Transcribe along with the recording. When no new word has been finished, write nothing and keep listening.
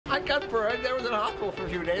lip burn. There was in hospital for a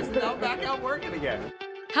few days, and now I'm back out working again.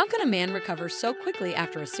 How can a man recover so quickly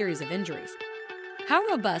after a series of injuries? How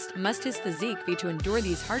robust must his physique be to endure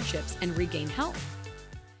these hardships and regain health?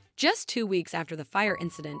 Just 2 weeks after the fire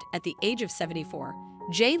incident, at the age of 74,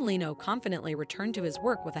 Leno confidently returned to his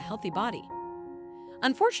work with a healthy body.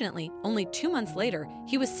 Unfortunately, only 2 months later,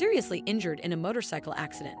 he was seriously injured in a motorcycle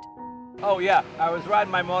accident. Oh yeah, I was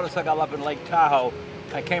riding my motorcycle up in Lake Tahoe.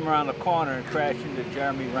 I came around the corner and crashed into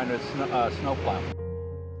Jeremy Renner's snowplow.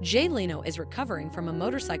 Leno is recovering from a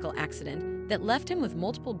motorcycle accident that left him with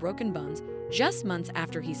multiple broken bones just months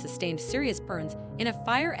after he sustained serious burns in a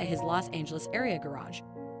fire at his Los Angeles area garage.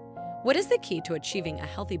 What is the key to achieving a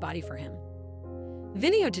healthy body for him?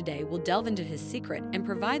 Video today will delve into his secret and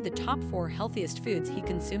provide the top 4 healthiest foods he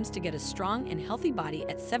consumes to get a strong and healthy body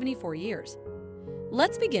at 74 years.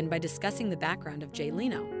 Let's begin by discussing the background of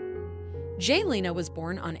Leno. Leno was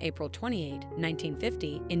born on April 28,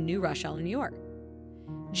 1950 in New Rochelle, New York.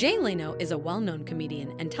 Leno is a well-known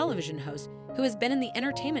comedian and television host who has been in the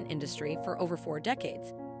entertainment industry for over 4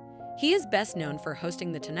 decades. He is best known for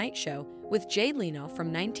hosting The Tonight Show with Leno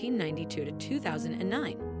from 1992 to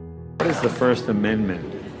 2009. What is the First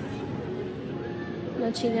Amendment?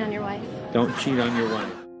 No cheating on your wife. Don't cheat on your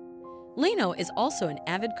wife. Leno is also an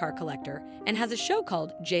avid car collector and has a show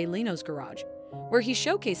called Leno's Garage, where he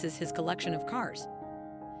showcases his collection of cars.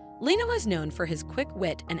 Leno is known for his quick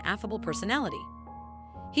wit and affable personality.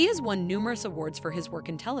 He has won numerous awards for his work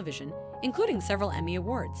in television, including several Emmy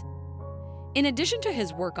Awards. In addition to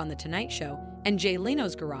his work on The Tonight Show and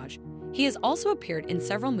Leno's Garage, he has also appeared in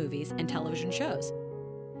several movies and television shows.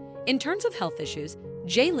 In terms of health issues,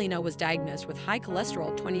 Leno was diagnosed with high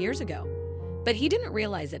cholesterol 20 years ago, but he didn't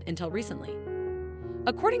realize it until recently.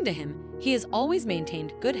 According to him, he has always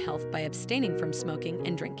maintained good health by abstaining from smoking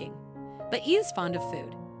and drinking, but he is fond of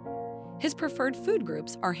food. His preferred food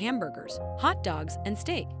groups are hamburgers, hot dogs, and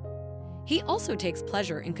steak. He also takes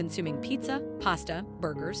pleasure in consuming pizza, pasta,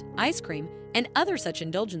 burgers, ice cream, and other such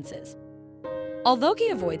indulgences. Although he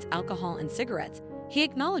avoids alcohol and cigarettes, he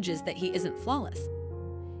acknowledges that he isn't flawless.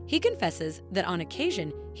 He confesses that on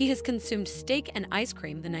occasion he has consumed steak and ice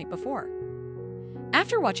cream the night before.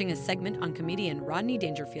 After watching a segment on comedian Rodney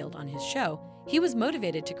Dangerfield on his show, he was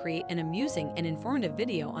motivated to create an amusing and informative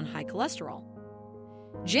video on high cholesterol.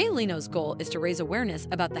 Leno's goal is to raise awareness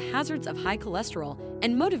about the hazards of high cholesterol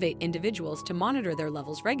and motivate individuals to monitor their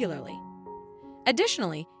levels regularly.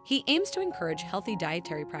 Additionally, he aims to encourage healthy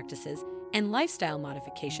dietary practices and lifestyle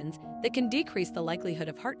modifications that can decrease the likelihood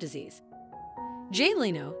of heart disease.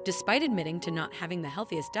 Leno, despite admitting to not having the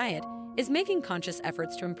healthiest diet, is making conscious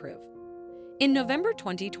efforts to improve. In November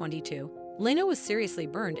 2022, Leno was seriously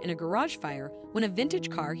burned in a garage fire when a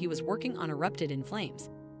vintage car he was working on erupted in flames.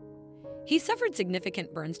 He suffered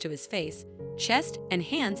significant burns to his face, chest, and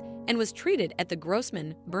hands and was treated at the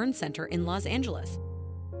Grossman Burn Center in Los Angeles.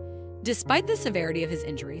 Despite the severity of his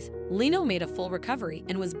injuries, Leno made a full recovery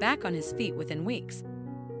and was back on his feet within weeks.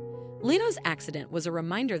 Leno's accident was a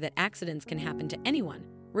reminder that accidents can happen to anyone,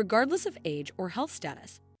 regardless of age or health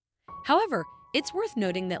status. However, it's worth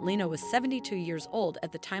noting that Leno was 72 years old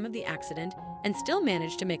at the time of the accident and still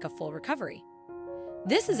managed to make a full recovery.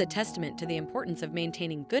 This is a testament to the importance of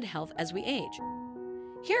maintaining good health as we age.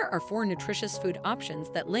 Here are 4 nutritious food options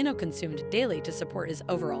that Leno consumed daily to support his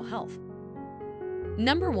overall health.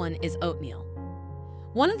 Number 1 is oatmeal.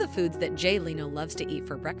 One of the foods that Leno loves to eat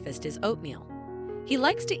for breakfast is oatmeal. He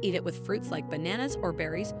likes to eat it with fruits like bananas or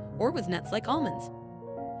berries, or with nuts like almonds.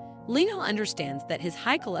 Leno understands that his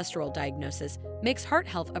high cholesterol diagnosis makes heart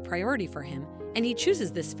health a priority for him, and he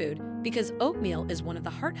chooses this food because oatmeal is one of the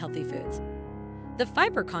heart-healthy foods. The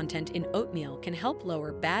fiber content in oatmeal can help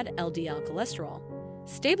lower bad LDL cholesterol,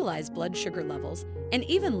 stabilize blood sugar levels, and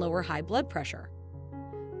even lower high blood pressure.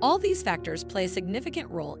 All these factors play a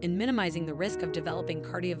significant role in minimizing the risk of developing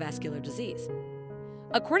cardiovascular disease.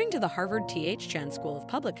 According to the Harvard T.H. Chan School of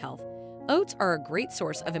Public Health, oats are a great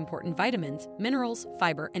source of important vitamins, minerals,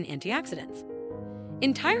 fiber, and antioxidants.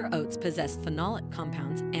 Entire oats possess phenolic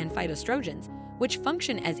compounds and phytoestrogens, which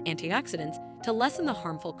function as antioxidants to lessen the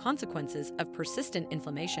harmful consequences of persistent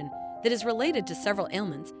inflammation that is related to several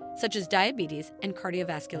ailments such as diabetes and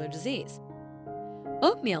cardiovascular disease.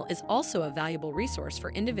 Oatmeal is also a valuable resource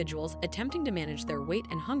for individuals attempting to manage their weight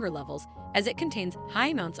and hunger levels, as it contains high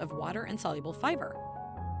amounts of water and soluble fiber.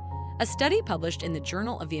 A study published in the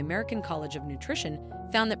Journal of the American College of Nutrition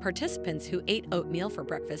found that participants who ate oatmeal for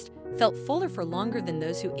breakfast felt fuller for longer than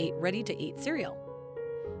those who ate ready-to-eat cereal.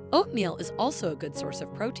 Oatmeal is also a good source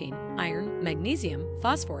of protein, iron, magnesium,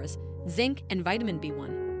 phosphorus, zinc, and vitamin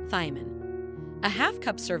B1, thiamine. A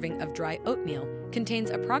half-cup serving of dry oatmeal contains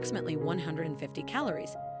approximately 150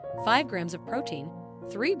 calories, 5 grams of protein,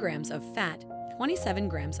 3 grams of fat, 27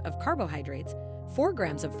 grams of carbohydrates, 4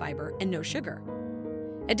 grams of fiber, and no sugar.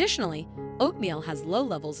 Additionally, oatmeal has low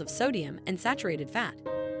levels of sodium and saturated fat.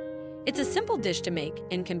 It's a simple dish to make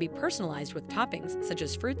and can be personalized with toppings such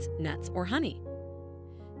as fruits, nuts, or honey.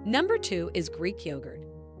 Number 2 is Greek yogurt.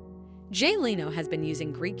 Jay Leno has been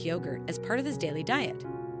using Greek yogurt as part of his daily diet.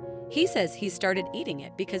 He says he started eating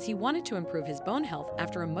it because he wanted to improve his bone health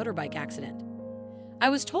after a motorbike accident. "I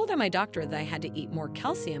was told by my doctor that I had to eat more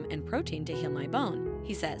calcium and protein to heal my bone,"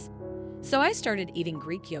 he says. "So I started eating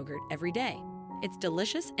Greek yogurt every day. It's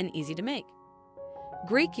delicious and easy to make."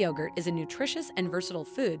 Greek yogurt is a nutritious and versatile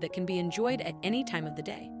food that can be enjoyed at any time of the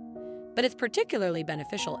day, but it's particularly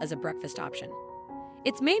beneficial as a breakfast option.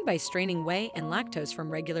 It's made by straining whey and lactose from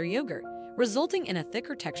regular yogurt, resulting in a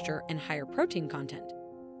thicker texture and higher protein content.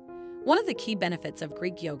 One of the key benefits of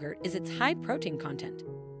Greek yogurt is its high protein content.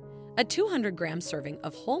 A 200-gram serving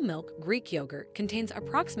of whole milk Greek yogurt contains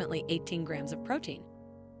approximately 18 grams of protein.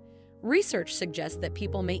 Research suggests that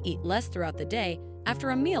people may eat less throughout the day after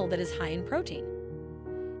a meal that is high in protein.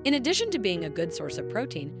 In addition to being a good source of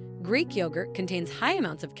protein, Greek yogurt contains high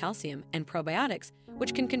amounts of calcium and probiotics,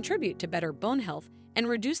 which can contribute to better bone health and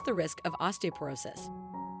reduce the risk of osteoporosis.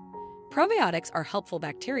 Probiotics are helpful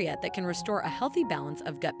bacteria that can restore a healthy balance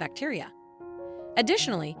of gut bacteria.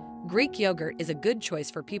 Additionally, Greek yogurt is a good choice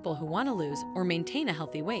for people who want to lose or maintain a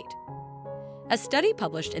healthy weight. A study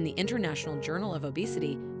published in the International Journal of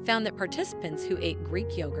Obesity found that participants who ate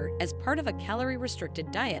Greek yogurt as part of a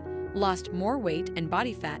calorie-restricted diet lost more weight and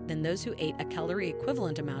body fat than those who ate a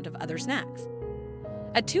calorie-equivalent amount of other snacks.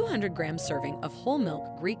 A 200-gram serving of whole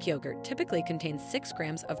milk Greek yogurt typically contains 6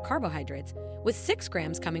 grams of carbohydrates, with 6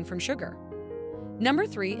 grams coming from sugar. Number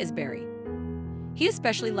 3 is berry. He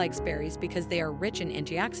especially likes berries because they are rich in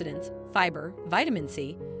antioxidants, fiber, vitamin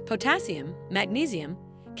C, potassium, magnesium,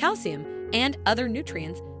 calcium, and other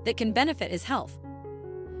nutrients that can benefit his health.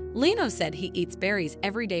 Leno said he eats berries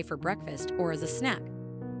every day for breakfast or as a snack.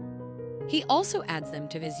 He also adds them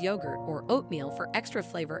to his yogurt or oatmeal for extra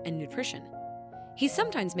flavor and nutrition. He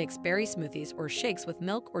sometimes makes berry smoothies or shakes with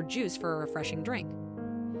milk or juice for a refreshing drink.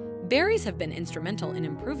 Berries have been instrumental in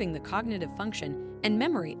improving the cognitive function and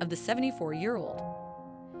memory of the 74-year-old.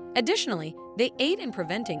 Additionally, they aid in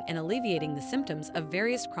preventing and alleviating the symptoms of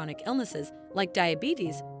various chronic illnesses like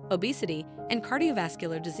diabetes, obesity, and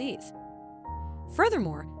cardiovascular disease.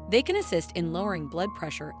 Furthermore, they can assist in lowering blood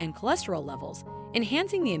pressure and cholesterol levels,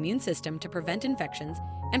 enhancing the immune system to prevent infections,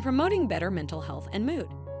 and promoting better mental health and mood.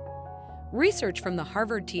 Research from the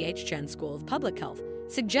Harvard T.H. Chan School of Public Health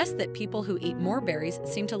suggests that people who eat more berries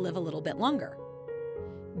seem to live a little bit longer.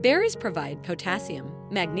 Berries provide potassium,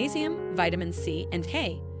 magnesium, vitamin C and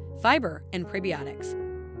K, fiber, and prebiotics.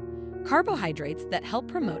 Carbohydrates that help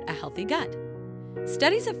promote a healthy gut.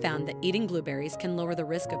 Studies have found that eating blueberries can lower the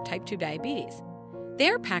risk of type 2 diabetes. They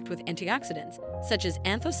are packed with antioxidants such as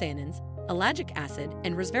anthocyanins, ellagic acid,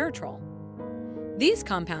 and resveratrol. These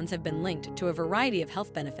compounds have been linked to a variety of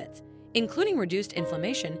health benefits, including reduced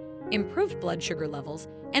inflammation, improved blood sugar levels,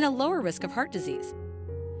 and a lower risk of heart disease.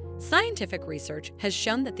 Scientific research has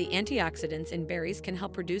shown that the antioxidants in berries can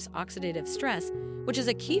help reduce oxidative stress, which is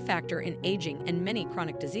a key factor in aging and many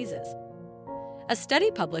chronic diseases. A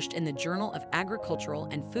study published in the Journal of Agricultural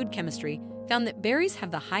and Food Chemistry found that berries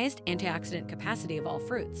have the highest antioxidant capacity of all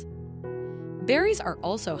fruits. Berries are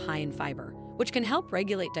also high in fiber, which can help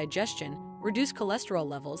regulate digestion, reduce cholesterol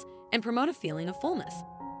levels, and promote a feeling of fullness.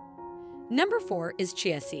 Number 4 is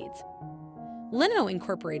chia seeds. Leno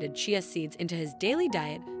incorporated chia seeds into his daily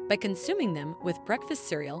diet by consuming them with breakfast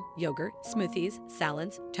cereal, yogurt, smoothies,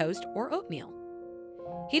 salads, toast, or oatmeal.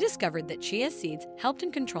 He discovered that chia seeds helped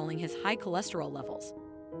in controlling his high cholesterol levels.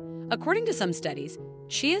 According to some studies,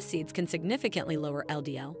 chia seeds can significantly lower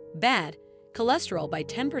LDL, bad cholesterol by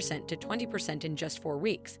 10% to 20% in just 4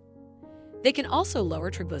 weeks. They can also lower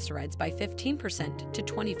triglycerides by 15% to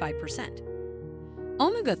 25%.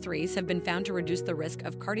 Omega-3s have been found to reduce the risk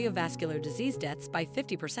of cardiovascular disease deaths by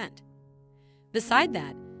 50%. Beside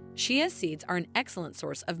that, chia seeds are an excellent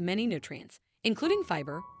source of many nutrients, including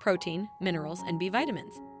fiber, protein, minerals, and B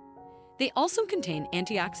vitamins. They also contain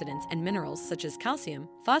antioxidants and minerals such as calcium,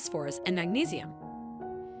 phosphorus, and magnesium.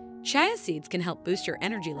 Chia seeds can help boost your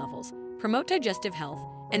energy levels, promote digestive health,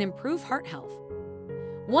 and improve heart health.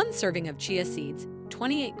 One serving of chia seeds,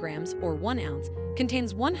 28 grams or 1 ounce,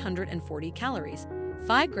 contains 140 calories,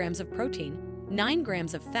 5 grams of protein, 9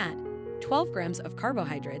 grams of fat, 12 grams of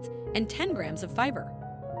carbohydrates, and 10 grams of fiber.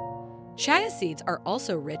 Chia seeds are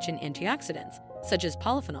also rich in antioxidants, such as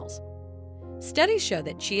polyphenols. Studies show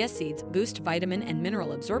that chia seeds boost vitamin and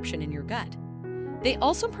mineral absorption in your gut. They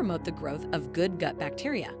also promote the growth of good gut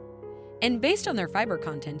bacteria. And based on their fiber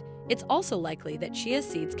content, it's also likely that chia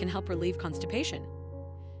seeds can help relieve constipation.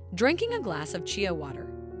 Drinking a glass of chia water,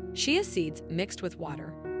 chia seeds mixed with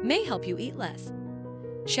water, may help you eat less.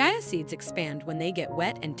 Chia seeds expand when they get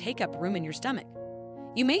wet and take up room in your stomach.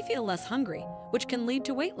 You may feel less hungry, which can lead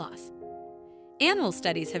to weight loss. Animal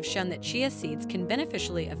studies have shown that chia seeds can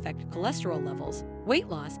beneficially affect cholesterol levels, weight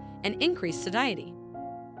loss, and increased satiety.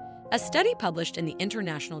 A study published in the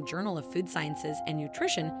International Journal of Food Sciences and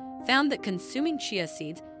Nutrition found that consuming chia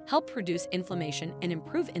seeds help reduce inflammation and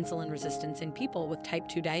improve insulin resistance in people with type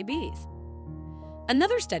 2 diabetes.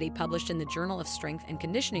 Another study published in the Journal of Strength and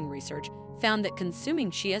Conditioning Research found that consuming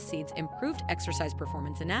chia seeds improved exercise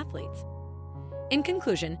performance in athletes. In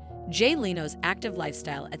conclusion, Jay Leno's active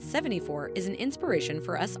lifestyle at 74 is an inspiration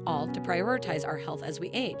for us all to prioritize our health as we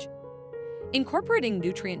age. Incorporating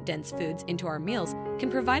nutrient-dense foods into our meals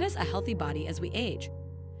can provide us a healthy body as we age.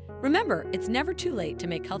 Remember, it's never too late to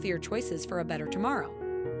make healthier choices for a better tomorrow.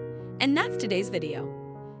 And that's today's video.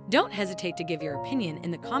 Don't hesitate to give your opinion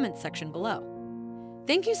in the comments section below.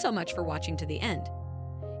 Thank you so much for watching to the end.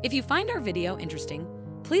 If you find our video interesting,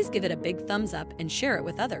 please give it a big thumbs up and share it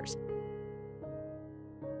with others.